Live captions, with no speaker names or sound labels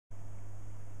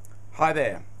Hi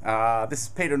there, this is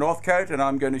Peter Northcote and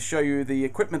I'm going to show you the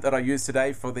equipment that I use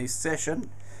today for this session,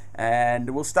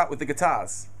 and we'll start with the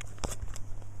guitars.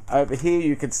 Over here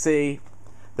you can see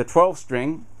the 12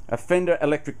 string, a Fender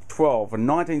Electric 12, a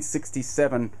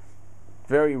 1967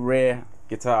 very rare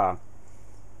guitar,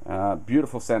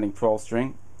 beautiful sounding 12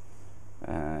 string,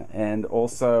 and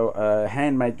also a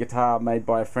handmade guitar made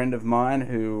by a friend of mine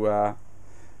who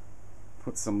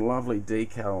put some lovely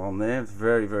decal on there. It's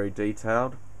very, very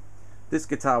detailed. This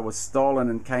guitar was stolen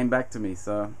and came back to me,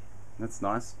 so that's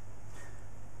nice.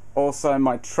 Also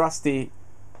my trusty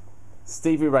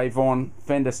Stevie Ray Vaughan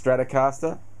Fender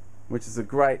Stratocaster, which is a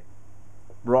great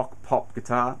rock pop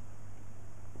guitar.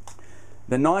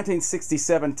 The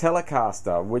 1967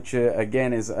 Telecaster, which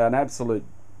again is an absolute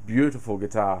beautiful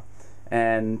guitar,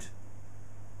 and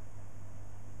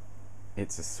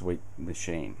it's a sweet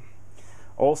machine.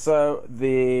 Also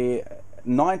the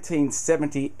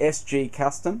 1970 SG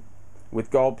Custom with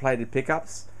gold-plated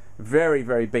pickups, very,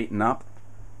 very beaten up,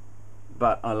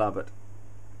 but I love it.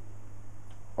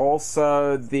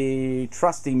 Also the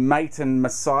trusty Maton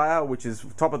Messiah, which is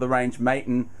top of the range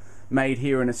Maton, made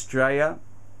here in Australia.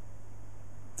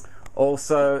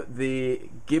 Also the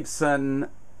Gibson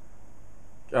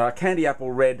Candy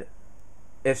Apple Red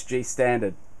SG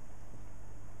Standard,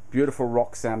 beautiful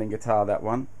rock sounding guitar, that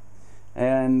one.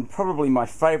 And probably my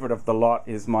favorite of the lot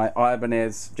is my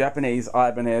Ibanez, Japanese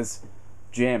Ibanez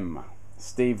Gem,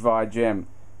 Steve Vai Gem.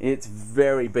 It's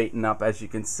very beaten up, as you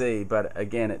can see, but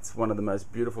again it's one of the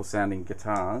most beautiful sounding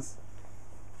guitars.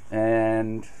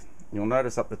 And you'll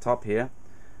notice up the top here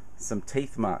some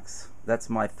teeth marks. That's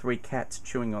my 3 cats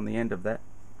chewing on the end of that.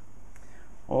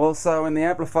 Also in the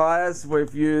amplifiers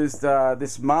we've used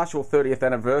this Marshall 30th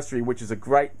Anniversary, which is a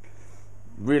great,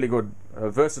 really good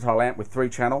versatile amp with 3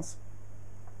 channels.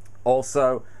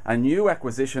 Also a new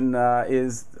acquisition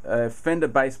is a Fender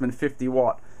Bassman 50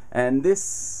 watt, and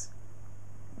this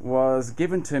was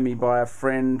given to me by a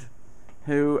friend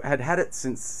who had had it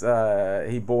since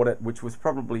he bought it, which was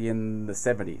probably in the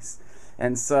 70s,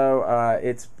 and so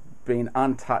it's been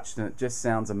untouched and it just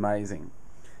sounds amazing.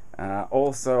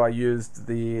 Also I used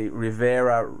the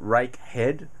Rivera rake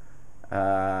head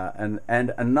and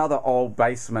another old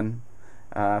Bassman,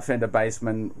 Fender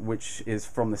Bassman, which is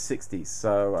from the 60s,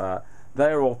 so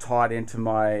they're all tied into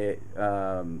my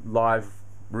live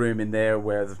room in there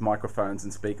where there's microphones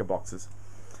and speaker boxes.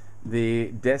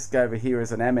 The desk over here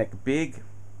is an Amec Big,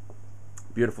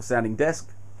 beautiful sounding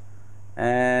desk,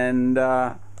 and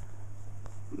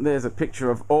there's a picture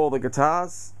of all the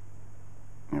guitars.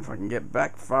 If I can get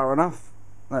back far enough,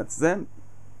 that's them.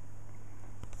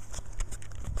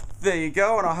 There you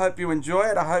go, and I hope you enjoy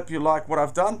it. I hope you like what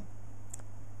I've done.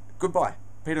 Goodbye.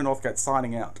 Peter Northcote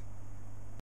signing out.